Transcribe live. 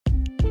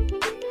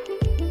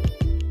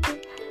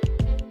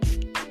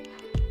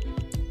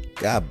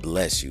God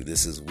bless you.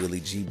 This is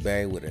Willie G.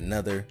 Berry with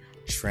another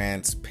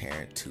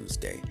Transparent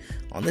Tuesday.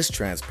 On this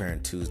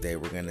Transparent Tuesday,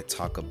 we're going to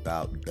talk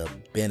about the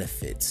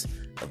benefits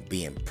of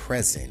being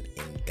present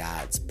in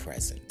God's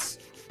presence.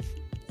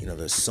 You know,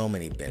 there's so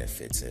many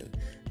benefits in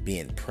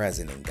being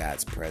present in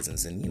God's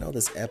presence. And,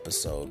 this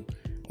episode,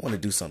 I want to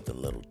do something a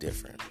little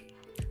different.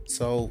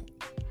 So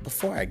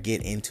before I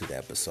get into the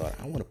episode,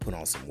 I want to put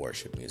on some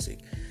worship music.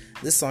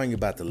 This song you're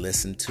about to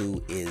listen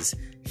to is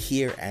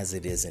Here As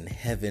It Is in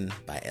Heaven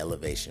by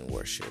Elevation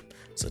Worship.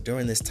 So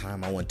during this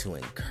time, I want to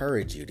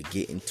encourage you to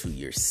get into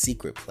your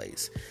secret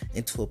place,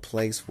 into a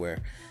place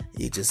where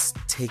you just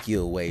take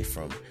you away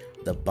from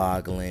the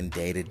boggling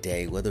day to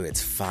day, whether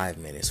it's 5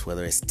 minutes,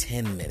 whether it's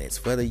 10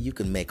 minutes, whether you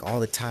can make all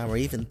the time or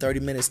even 30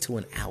 minutes to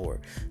an hour.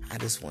 I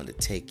just want to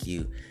take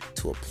you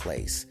to a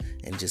place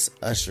and just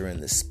usher in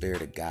the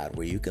Spirit of God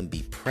where you can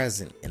be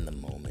present in the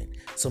moment.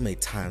 So many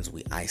times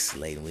we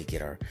isolate and we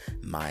get our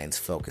minds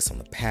focused on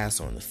the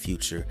past or on the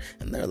future.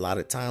 And there are a lot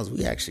of times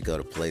we actually go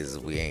to places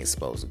we ain't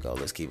supposed to go.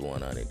 Let's keep it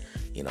 100.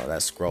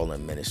 That's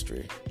scrolling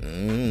ministry.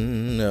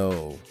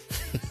 No.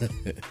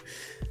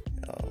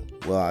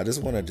 Well, I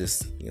just want to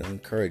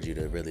encourage you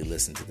to really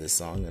listen to this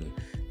song and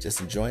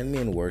just join me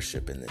in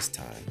worship in this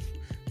time.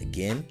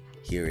 Again,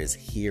 here is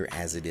Here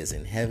As It Is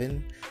in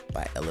Heaven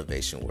by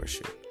Elevation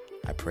Worship.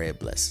 I pray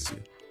it blesses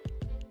you.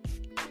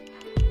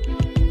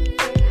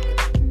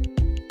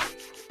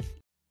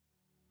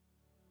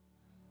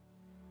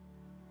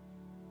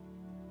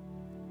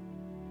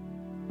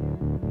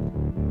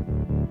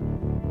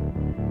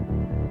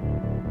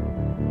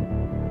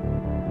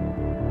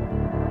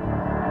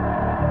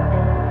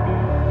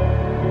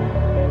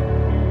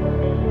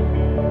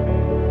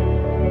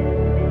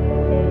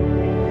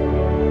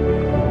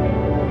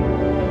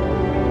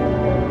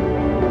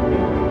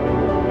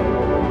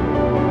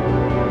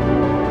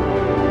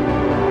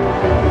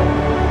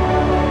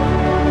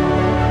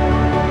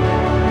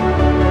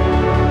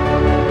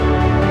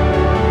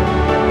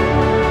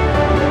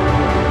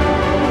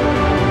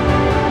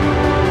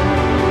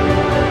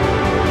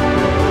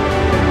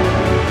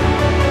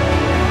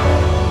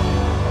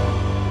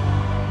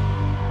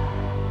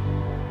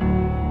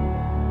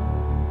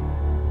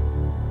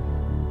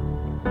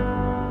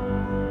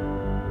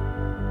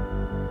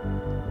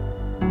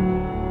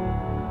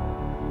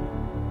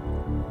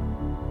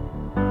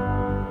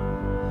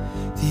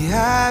 The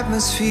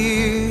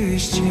atmosphere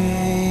is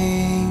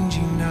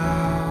changing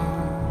now,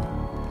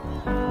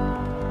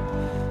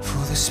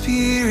 for the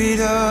Spirit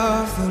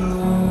of the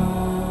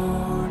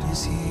Lord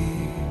is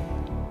here.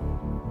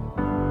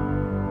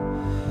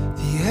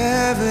 The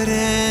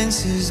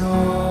evidence is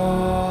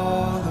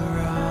all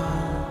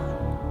around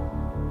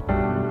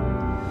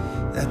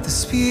that the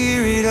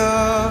Spirit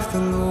of the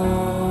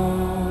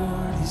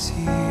Lord is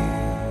here.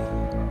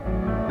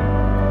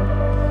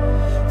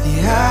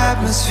 The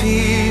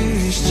atmosphere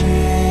is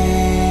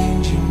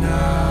changing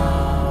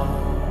now,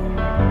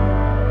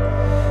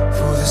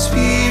 for the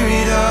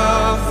Spirit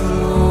of the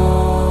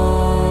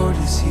Lord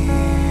is here.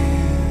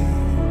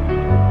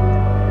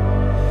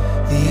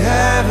 The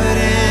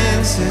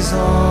evidence is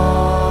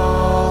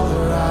all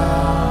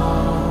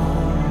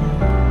around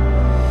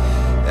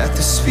that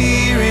the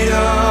Spirit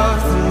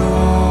of the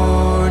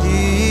Lord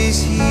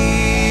is here.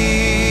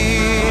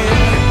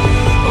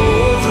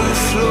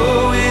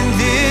 Overflow in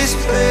this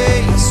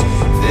place.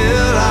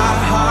 Fill our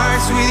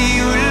hearts with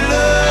your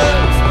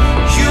love.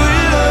 Your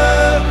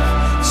love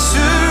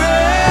surrounds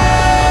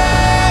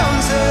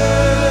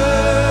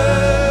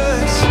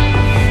us.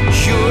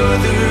 You're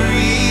the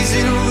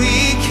reason we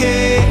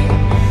came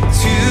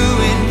to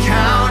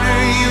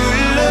encounter your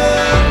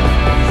love.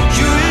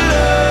 Your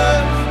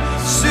love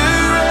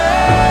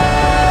surrounds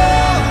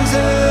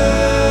us.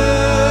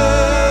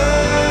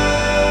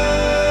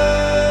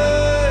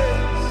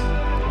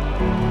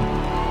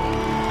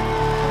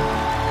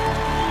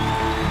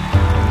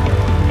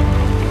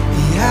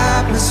 The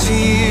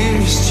atmosphere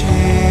is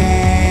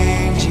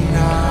changing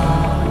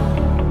now,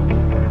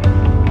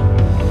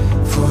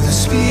 for the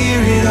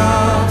Spirit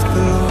of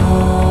the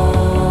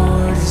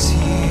Lord is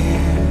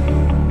here.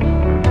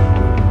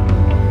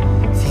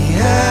 The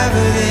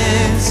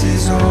evidence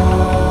is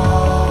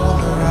all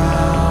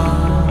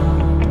around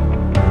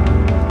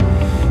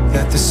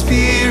that the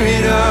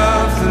Spirit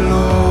of the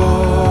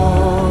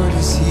Lord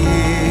is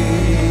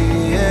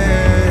here.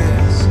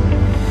 Yes.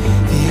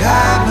 The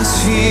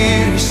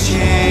atmosphere is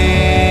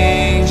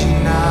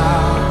changing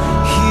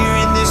now, here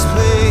in this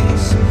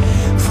place,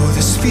 for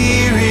the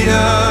Spirit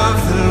of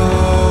the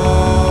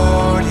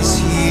Lord is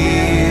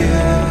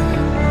here.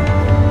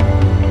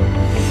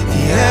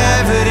 The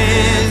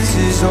evidence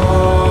is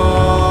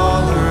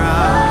all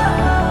around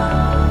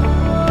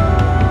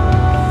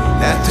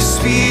that the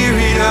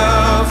Spirit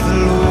of the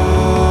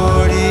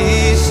Lord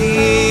is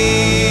here.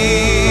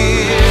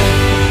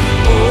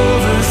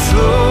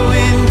 Overflow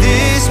in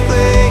this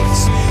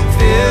place.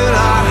 Fill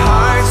our hearts.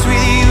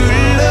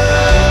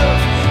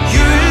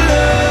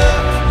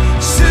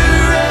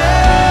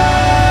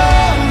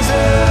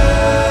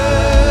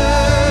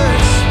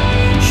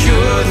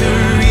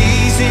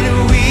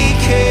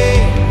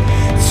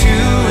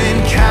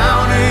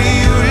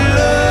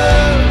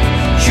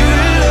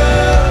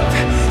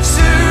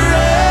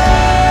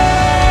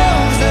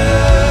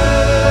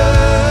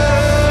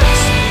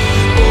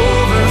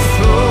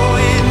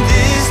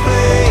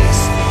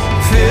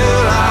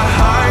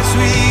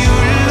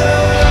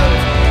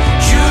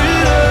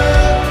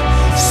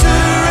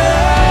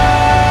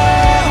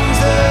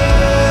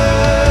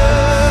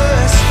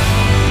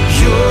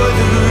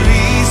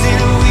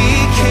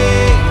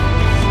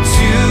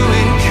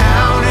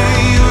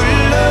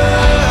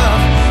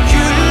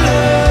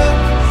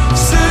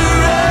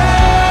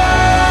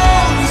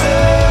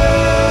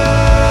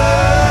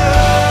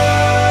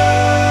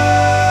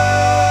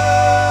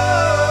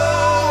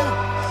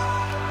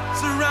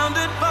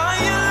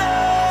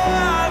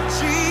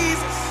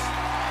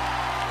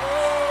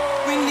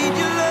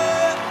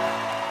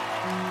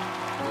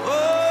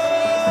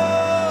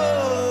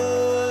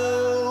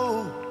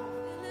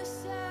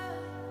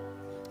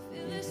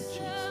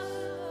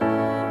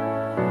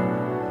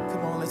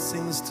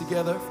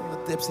 together from the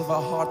depths of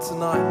our heart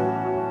tonight.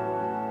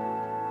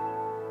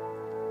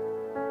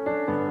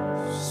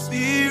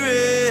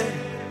 Spirit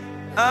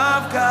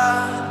of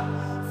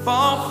God,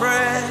 fall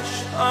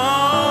fresh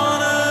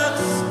on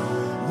us.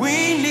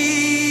 We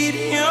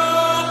need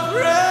your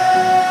presence.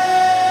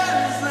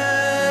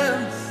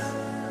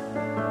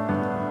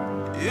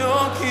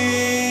 Your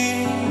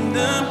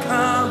kingdom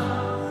come,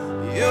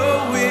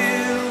 your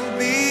will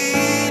be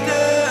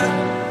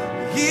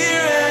done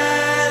here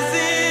as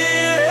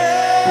in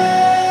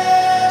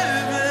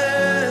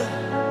heaven.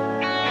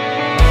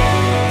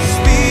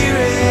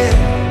 Spirit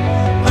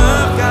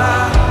of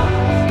God,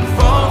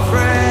 fall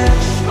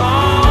fresh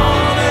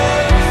on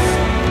us.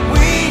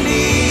 We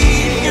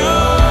need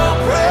your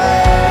presence.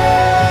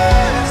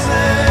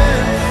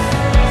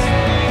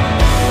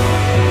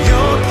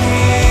 Your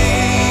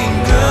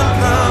kingdom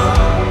come,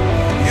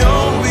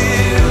 your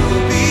will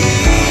be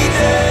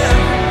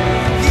done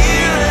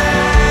here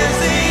as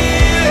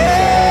in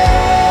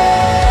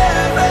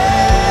heaven.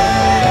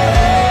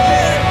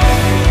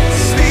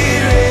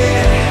 Spirit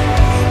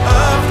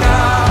of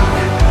God,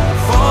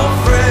 fall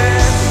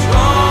fresh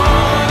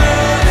on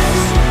us.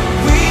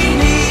 We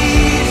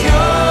need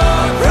your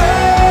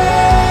presence.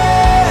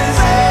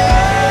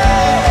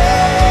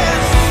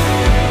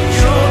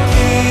 Your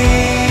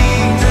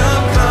kingdom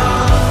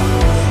come,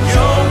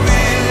 your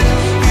will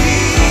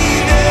be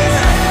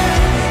done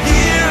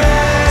here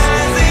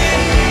as in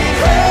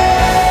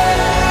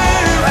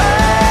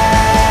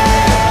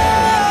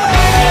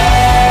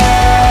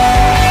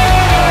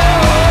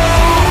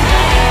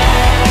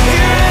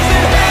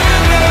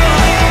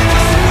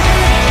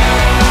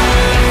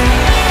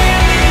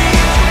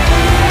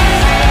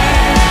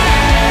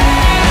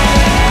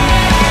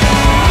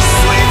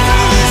sweep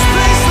through this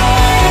place,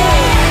 Lord.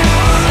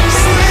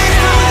 Sweep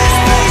through this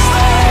place,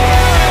 Lord.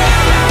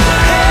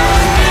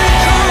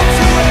 Come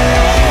to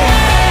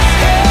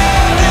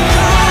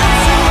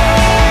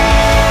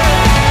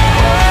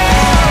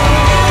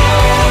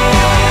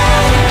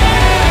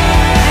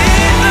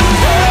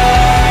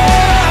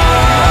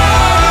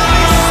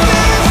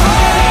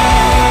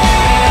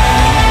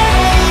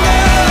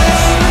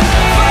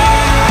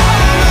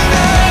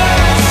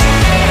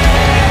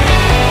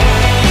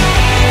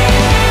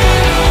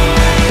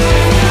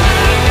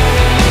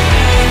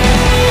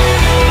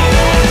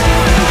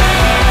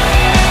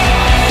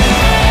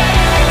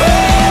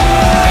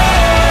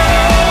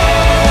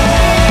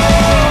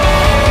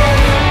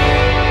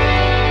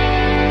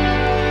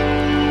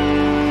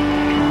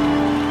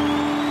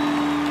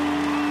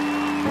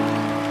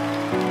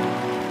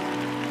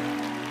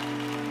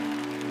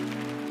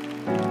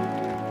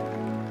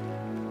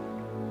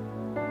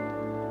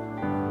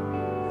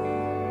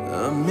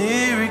a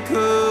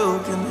miracle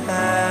can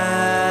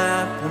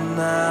happen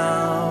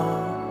now,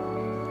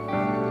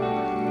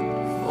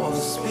 for the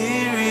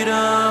Spirit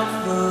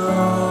of the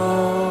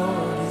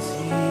Lord is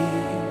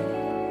here.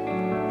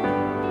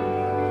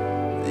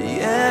 The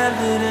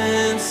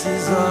evidence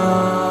is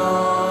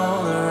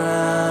all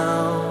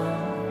around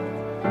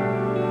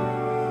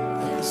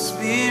that the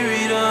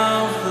Spirit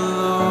of the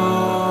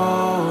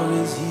Lord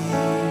is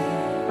here.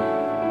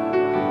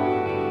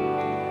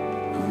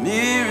 A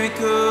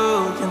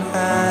miracle can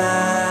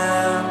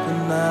happen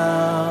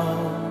now,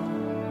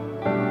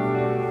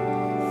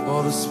 for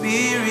the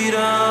Spirit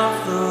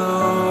of the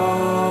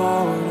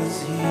Lord is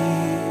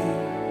here.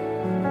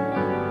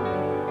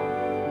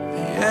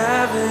 The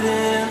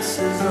evidence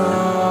is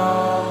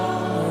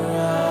all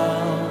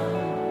around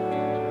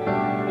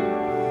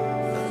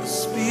that the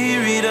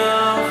Spirit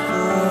of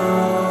the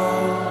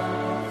Lord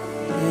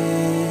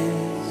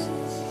is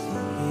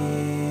here.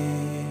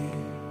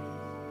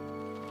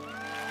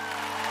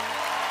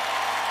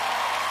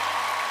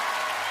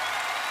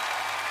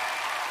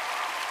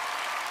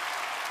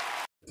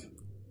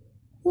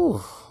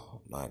 Whew.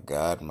 My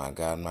God, my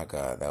God, my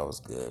God. That was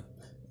good.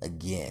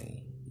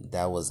 Again,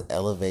 that was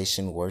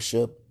elevation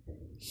worship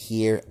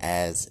here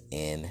as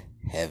in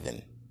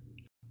heaven.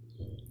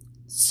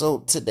 So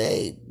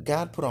today,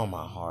 God put on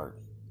my heart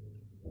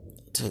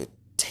to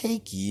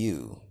take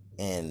you,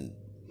 and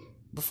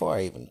before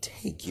I even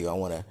take you, I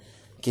want to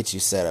get you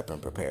set up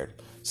and prepared.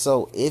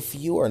 So if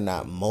you are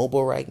not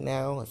mobile right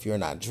now, if you're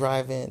not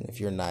driving, if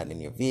you're not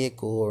in your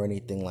vehicle or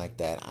anything like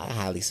that, I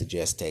highly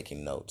suggest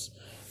taking notes.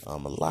 A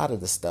lot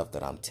of the stuff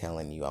that I'm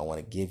telling you, I want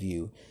to give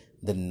you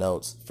the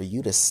notes for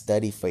you to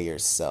study for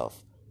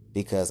yourself,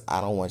 because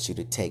I don't want you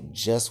to take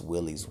just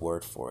Willie's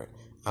word for it.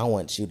 I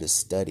want you to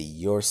study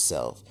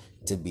yourself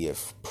to be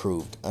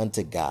approved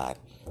unto God,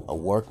 a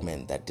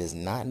workman that does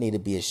not need to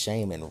be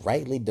ashamed, and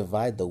rightly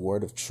divide the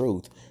word of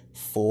truth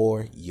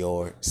for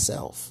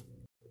yourself.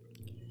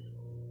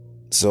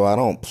 So I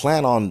don't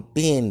plan on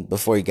being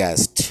before you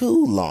guys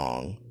too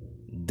long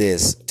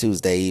this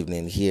Tuesday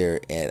evening here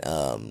at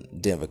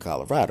Denver,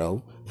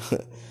 Colorado.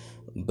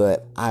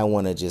 But I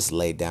want to just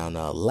lay down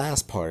the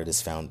last part of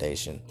this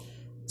foundation.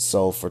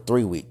 So for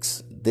 3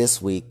 weeks,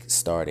 this week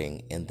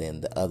starting, and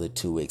then the other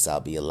 2 weeks, I'll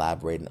be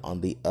elaborating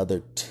on the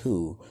other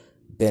 2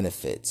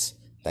 benefits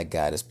that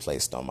God has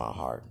placed on my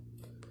heart.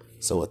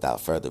 So without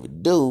further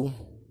ado,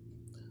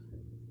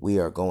 we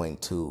are going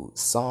to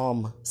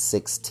Psalm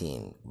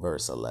 16,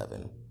 verse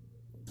 11.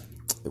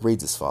 It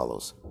reads as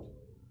follows: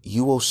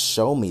 You will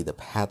show me the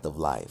path of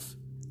life.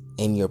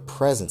 In your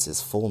presence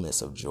is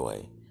fullness of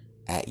joy.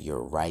 At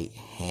your right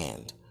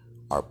hand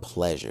are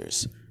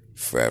pleasures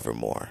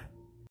forevermore.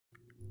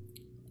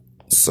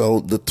 So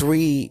the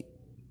three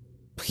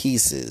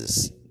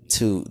pieces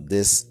to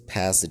this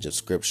passage of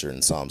scripture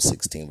in Psalm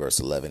 16, verse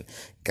 11,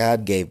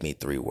 God gave me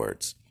three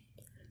words: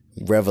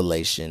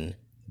 revelation,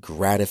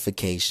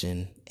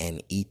 gratification,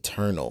 and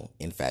eternal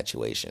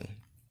infatuation.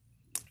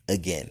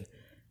 Again,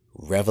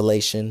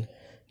 revelation,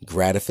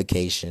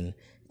 gratification,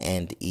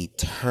 and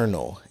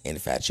eternal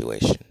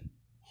infatuation.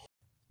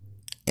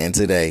 And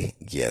today,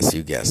 yes,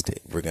 you guessed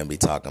it, we're going to be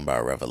talking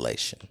about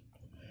revelation.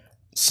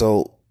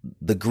 So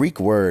the Greek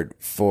word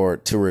for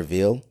to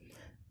reveal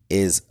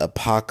is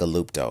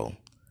apokalypto,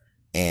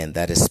 and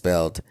that is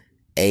spelled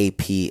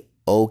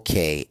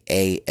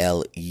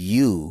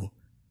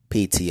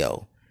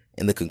APOKALUPTO.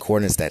 In the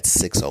concordance, that's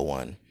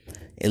 601.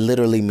 It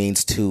literally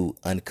means to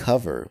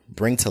uncover,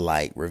 bring to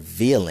light,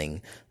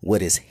 revealing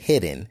what is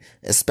hidden,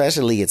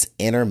 especially its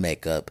inner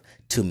makeup,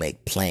 to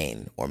make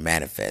plain or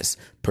manifest,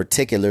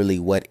 particularly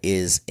what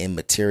is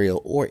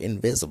immaterial or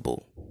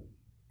invisible.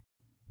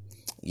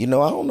 You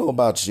know, I don't know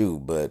about you,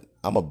 but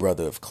I'm a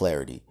brother of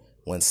clarity.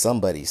 When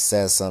somebody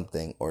says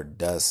something or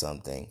does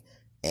something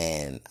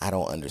and I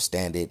don't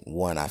understand it,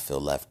 one, I feel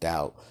left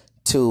out.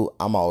 Two,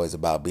 I'm always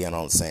about being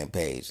on the same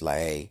page. Like,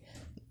 hey,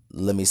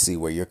 let me see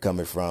where you're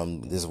coming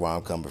from. This is where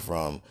I'm coming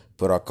from.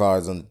 Put our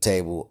cards on the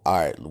table. All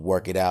right,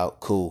 work it out.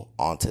 Cool.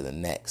 On to the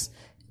next.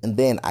 And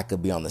then I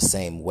could be on the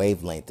same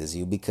wavelength as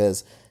you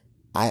because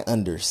I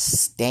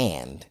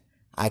understand.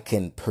 I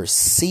can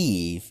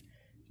perceive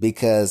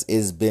because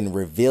it's been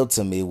revealed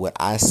to me what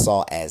I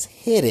saw as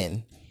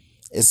hidden,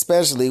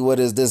 especially what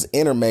is this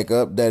inner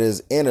makeup that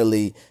is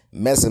innerly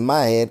messing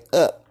my head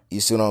up.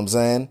 You see what I'm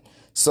saying?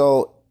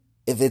 So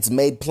if it's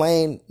made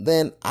plain,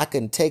 then I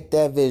can take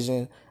that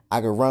vision,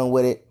 I can run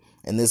with it.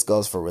 And this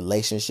goes for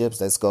relationships.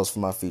 This goes for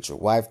my future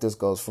wife. This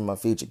goes for my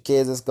future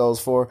kids. This goes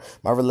for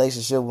my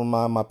relationship with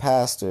my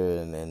pastor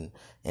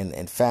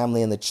and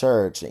family in the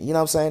church. You know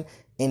what I'm saying?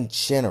 In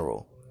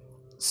general.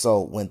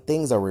 So when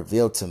things are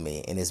revealed to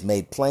me and it's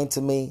made plain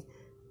to me,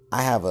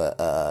 I have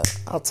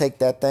I'll take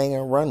that thing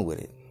and run with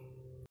it.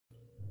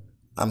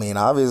 I mean,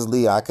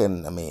 obviously I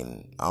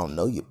don't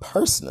know you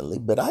personally,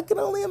 but I can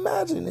only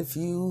imagine if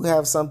you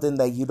have something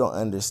that you don't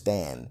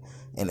understand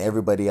and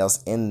everybody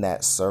else in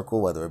that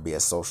circle, whether it be a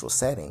social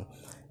setting,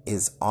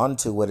 is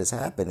onto what is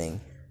happening,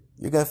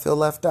 you're going to feel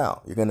left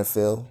out. You're going to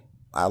feel,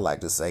 I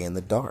like to say, in the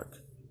dark.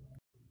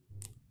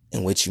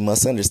 And what you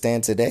must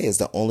understand today is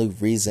the only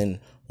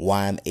reason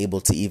why I'm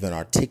able to even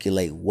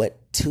articulate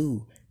what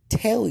to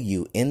tell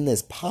you in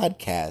this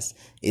podcast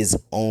is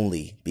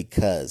only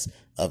because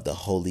of the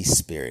Holy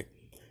Spirit.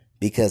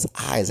 Because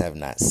eyes have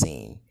not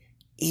seen,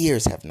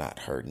 ears have not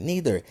heard,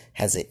 neither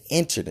has it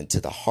entered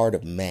into the heart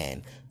of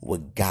man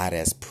what God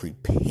has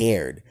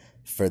prepared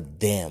for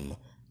them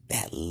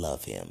that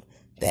love him,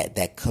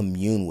 that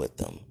commune with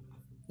them.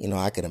 You know,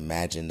 I could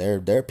imagine there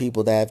are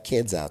people that have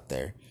kids out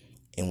there,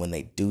 and when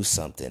they do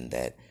something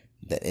that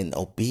in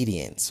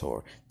obedience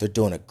or they're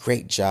doing a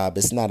great job,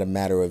 it's not a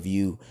matter of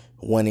you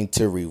wanting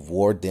to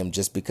reward them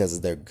just because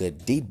of their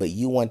good deed, but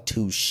you want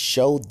to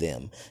show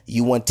them,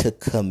 you want to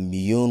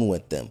commune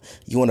with them,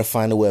 you want to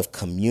find a way of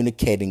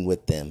communicating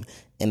with them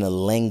in a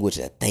language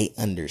that they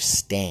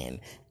understand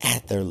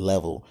at their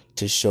level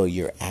to show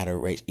your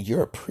adoration,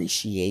 your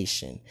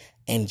appreciation,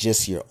 and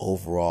just your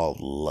overall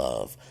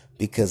love.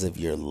 Because of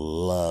your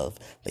love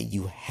that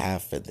you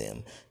have for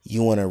them,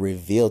 you want to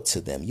reveal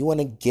to them, you want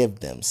to give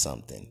them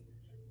something.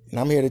 And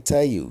I'm here to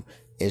tell you,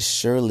 as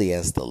surely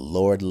as the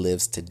Lord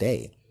lives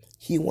today,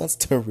 he wants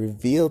to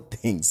reveal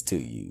things to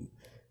you.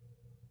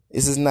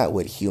 This is not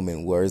with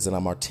human words that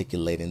I'm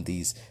articulating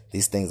these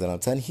things that I'm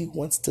telling you. He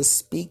wants to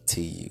speak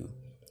to you.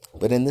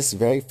 But in this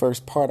very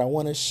first part, I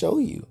want to show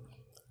you.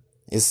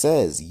 It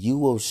says, you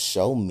will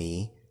show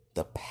me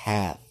the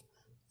path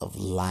of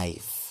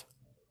life.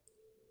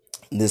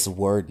 This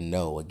word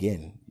know,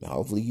 again,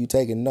 hopefully you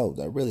taking notes.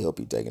 I really hope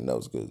you taking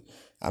notes because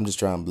I'm just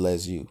trying to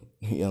bless you.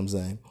 You know what I'm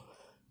saying?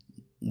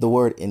 The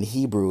word in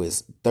Hebrew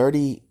is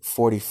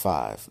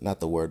 3045, not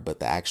the word, but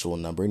the actual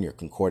number in your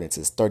concordance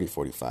is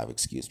 3045,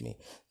 excuse me.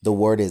 The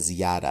word is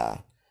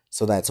yada.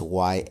 So that's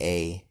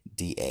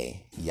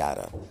Y-A-D-A,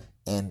 yada.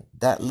 And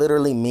that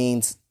literally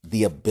means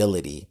the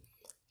ability,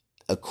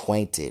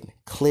 acquainted,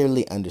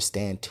 clearly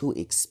understand, to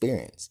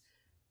experience.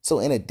 So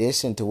in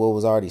addition to what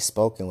was already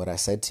spoken, what I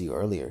said to you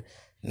earlier,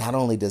 not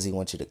only does he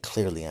want you to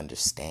clearly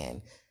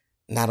understand,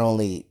 not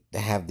only to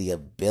have the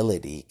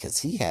ability, because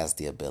he has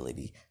the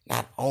ability,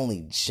 not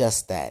only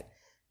just that,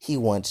 he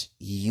wants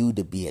you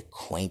to be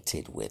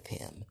acquainted with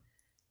him.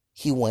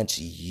 He wants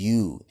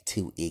you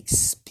to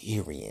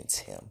experience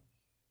him.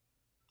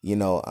 You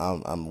know,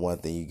 I'm one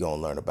thing you're going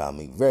to learn about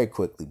me very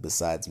quickly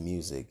besides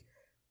music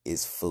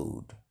is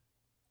food.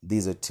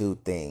 These are two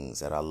things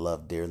that I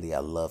love dearly. I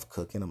love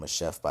cooking. I'm a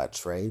chef by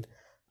trade.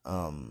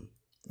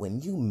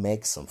 When you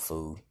make some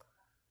food,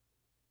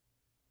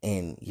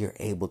 and you're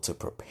able to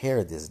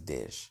prepare this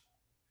dish,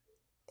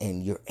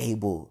 and you're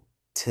able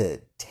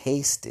to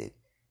taste it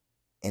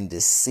and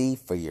to see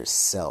for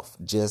yourself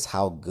just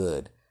how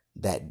good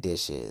that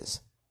dish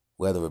is,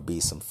 whether it be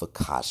some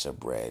focaccia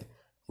bread,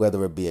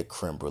 whether it be a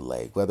creme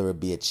brulee, whether it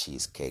be a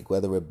cheesecake,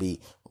 whether it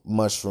be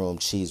mushroom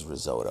cheese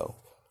risotto.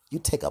 You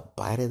take a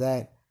bite of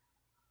that,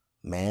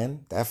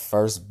 man, that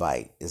first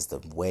bite is the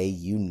way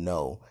you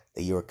know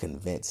that you're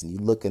convinced. And you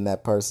look in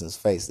that person's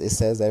face, it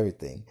says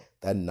everything,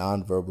 that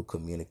nonverbal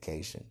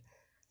communication.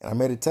 And I'm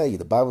here to tell you,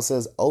 the Bible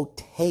says, oh,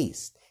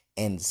 taste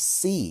and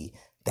see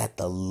that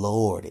the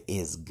Lord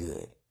is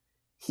good.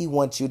 He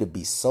wants you to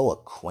be so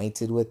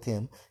acquainted with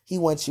him. He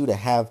wants you to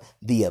have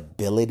the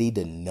ability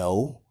to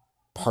know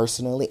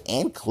personally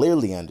and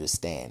clearly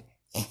understand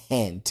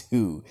and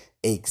to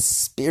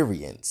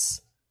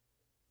experience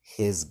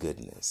his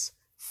goodness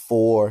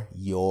for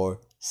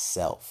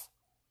yourself.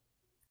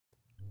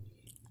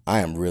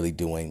 I am really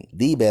doing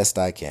the best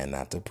I can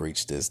not to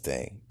preach this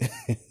thing.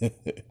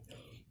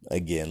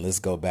 Again, let's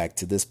go back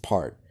to this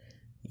part.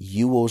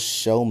 You will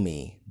show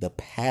me the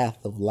path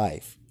of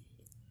life.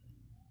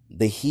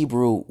 The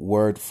Hebrew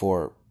word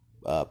for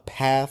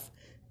path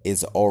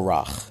is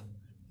orach.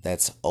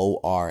 That's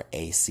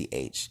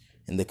O-R-A-C-H.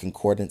 In the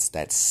concordance,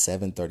 that's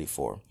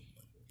 734.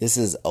 This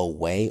is a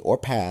way or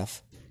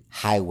path,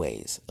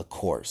 highways, a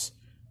course.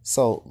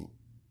 So,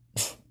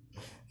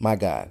 my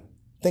God,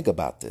 think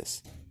about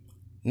this.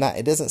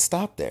 It doesn't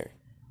stop there.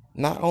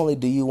 Not only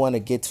do you want to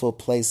get to a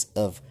place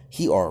of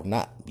he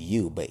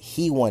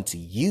wants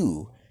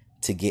you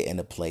to get in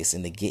a place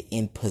and to get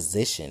in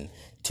position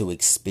to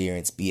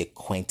experience, be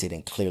acquainted,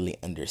 and clearly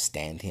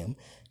understand him.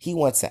 He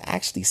wants to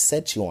actually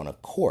set you on a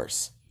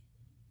course.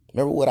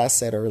 Remember what I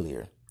said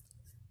earlier.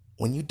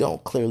 When you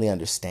don't clearly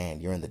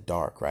understand, you're in the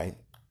dark, right?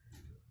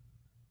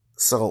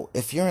 So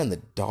if you're in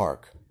the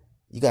dark,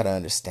 you got to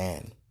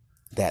understand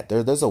that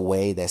there's a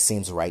way that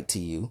seems right to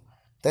you,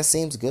 that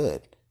seems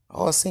good.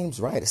 Oh, it seems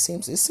right. It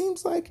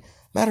seems like,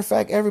 matter of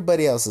fact,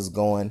 everybody else is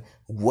going.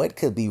 What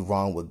could be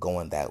wrong with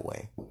going that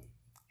way?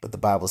 But the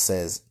Bible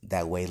says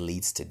that way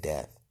leads to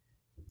death.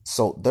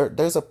 So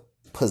there's a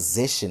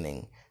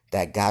positioning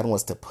that God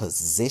wants to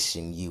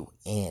position you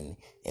in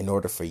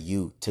order for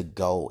you to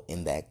go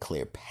in that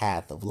clear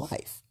path of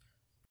life.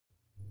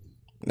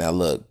 Now,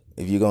 look,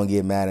 if you're going to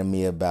get mad at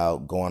me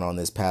about going on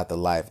this path of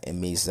life and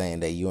me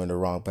saying that you're in the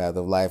wrong path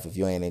of life, if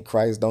you ain't in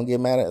Christ, don't get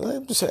mad at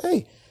me. Just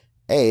say,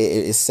 hey,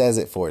 it says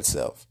it for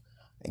itself.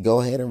 And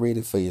go ahead and read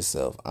it for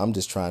yourself. I'm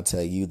just trying to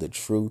tell you the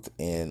truth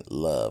in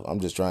love. I'm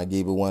just trying to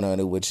keep it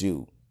 100 with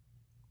you.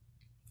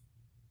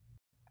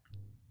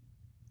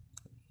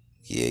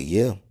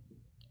 Yeah.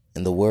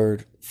 And the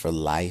word for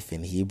life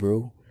in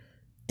Hebrew,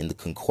 in the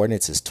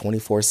concordance, is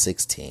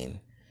 24:16.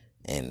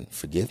 And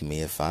forgive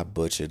me if I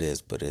butcher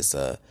this, but it's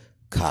a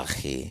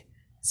kachi.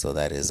 So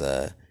that is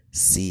a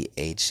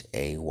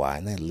C-H-A-Y.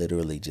 And that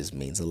literally just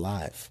means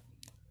alive.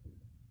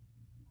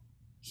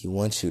 He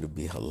wants you to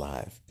be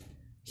alive.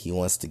 He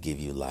wants to give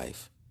you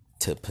life,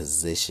 to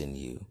position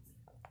you,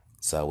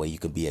 so that way you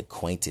can be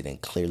acquainted and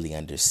clearly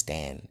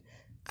understand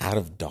out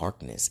of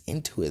darkness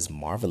into his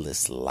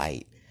marvelous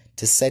light,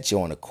 to set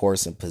you on a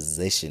course and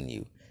position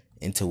you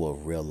into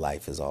what real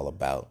life is all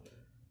about.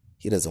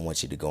 He doesn't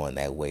want you to go in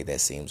that way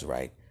that seems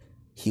right.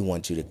 He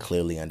wants you to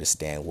clearly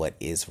understand what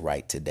is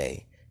right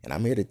today. And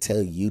I'm here to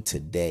tell you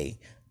today,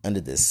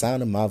 under the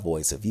sound of my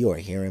voice, if you are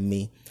hearing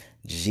me,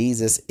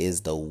 Jesus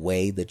is the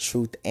way, the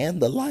truth,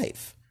 and the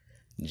life.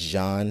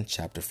 John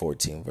chapter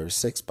 14, verse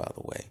 6, by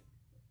the way.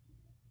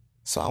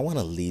 So I want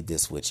to leave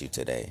this with you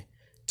today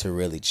to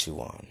really chew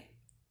on.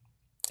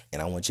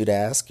 And I want you to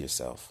ask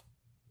yourself,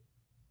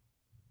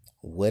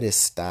 what is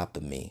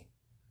stopping me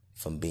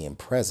from being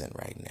present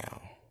right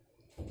now?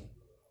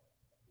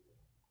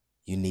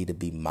 You need to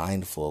be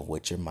mindful of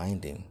what you're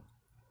minding.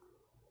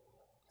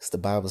 Because the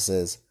Bible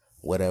says,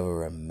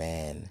 whatever a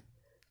man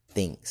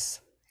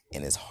thinks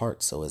in his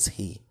heart, so is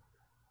he.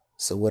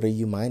 So what are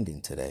you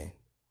minding today?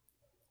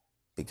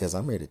 Because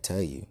I'm here to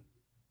tell you,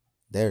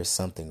 there is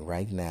something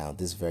right now,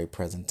 this very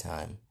present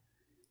time,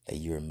 that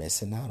you're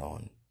missing out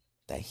on,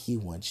 that he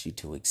wants you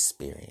to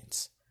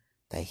experience,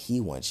 that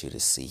he wants you to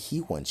see,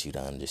 he wants you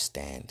to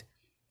understand,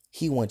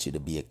 he wants you to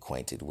be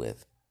acquainted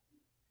with.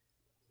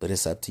 But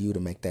it's up to you to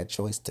make that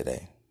choice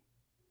today.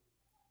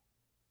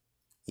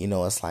 You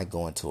know, it's like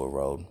going to a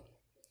road.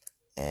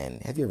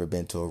 And have you ever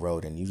been to a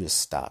road and you just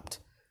stopped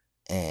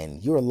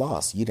and you were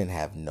lost? You didn't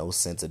have no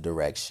sense of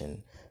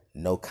direction,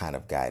 no kind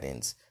of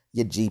guidance.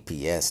 Your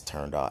GPS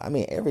turned off. I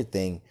mean,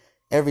 everything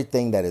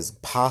that is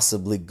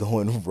possibly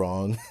going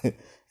wrong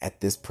at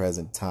this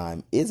present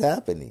time is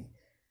happening.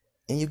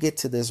 And you get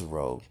to this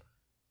road.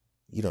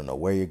 You don't know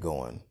where you're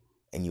going.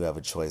 And you have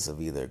a choice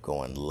of either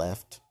going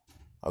left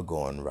or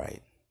going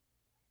right.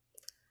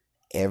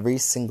 Every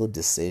single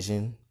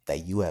decision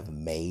that you have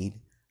made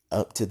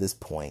up to this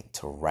point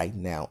to right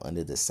now,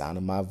 under the sound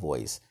of my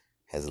voice,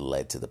 has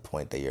led to the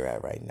point that you're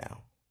at right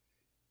now.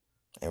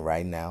 And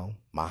right now,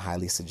 I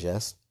highly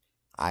suggest,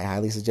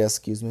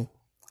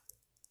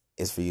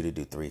 is for you to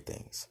do three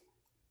things.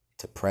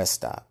 To press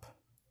stop,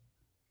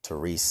 to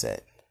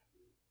reset,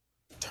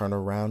 turn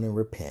around and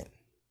repent.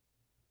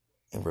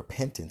 And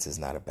repentance is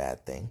not a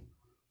bad thing.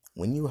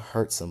 When you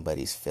hurt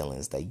somebody's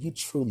feelings that you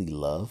truly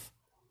love,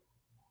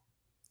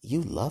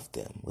 you love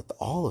them with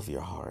all of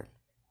your heart.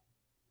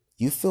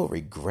 You feel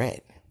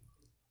regret.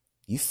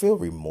 You feel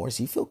remorse.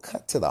 You feel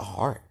cut to the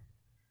heart.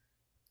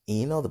 And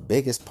you know the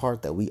biggest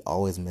part that we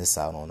always miss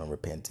out on in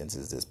repentance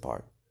is this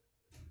part.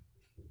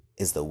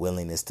 Is the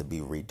willingness to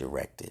be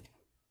redirected.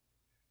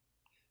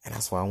 And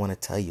that's why I want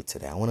to tell you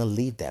today. I want to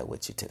leave that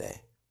with you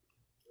today.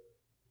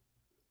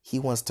 He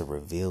wants to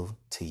reveal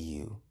to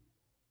you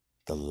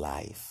the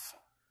life,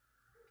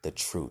 the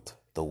truth,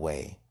 the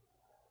way,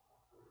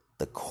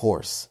 the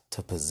course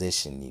to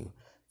position you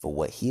for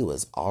what he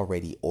was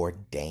already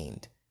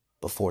ordained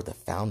before the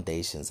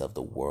foundations of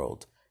the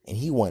world. And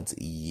he wants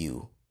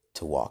you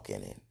to walk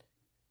in it.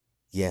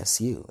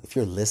 Yes, you. If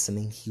you're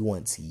listening, he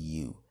wants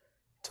you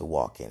to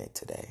walk in it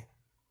today.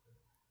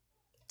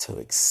 To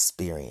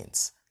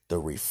experience the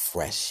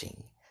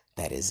refreshing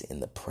that is in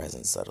the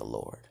presence of the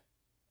Lord.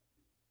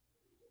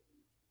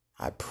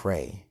 I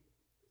pray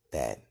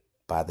that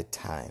by the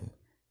time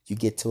you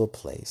get to a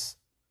place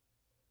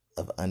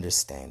of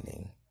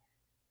understanding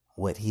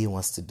what he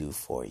wants to do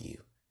for you,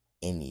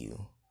 in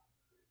you,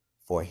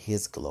 for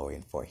his glory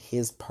and for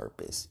his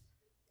purpose,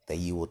 that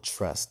you will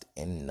trust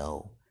and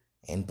know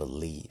and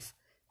believe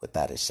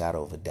without a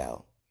shadow of a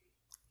doubt.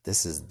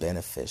 This is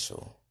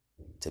beneficial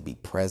to be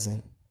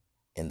present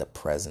in the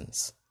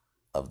presence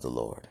of the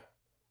Lord.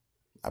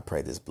 I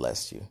pray this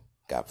bless you.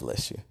 God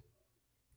bless you.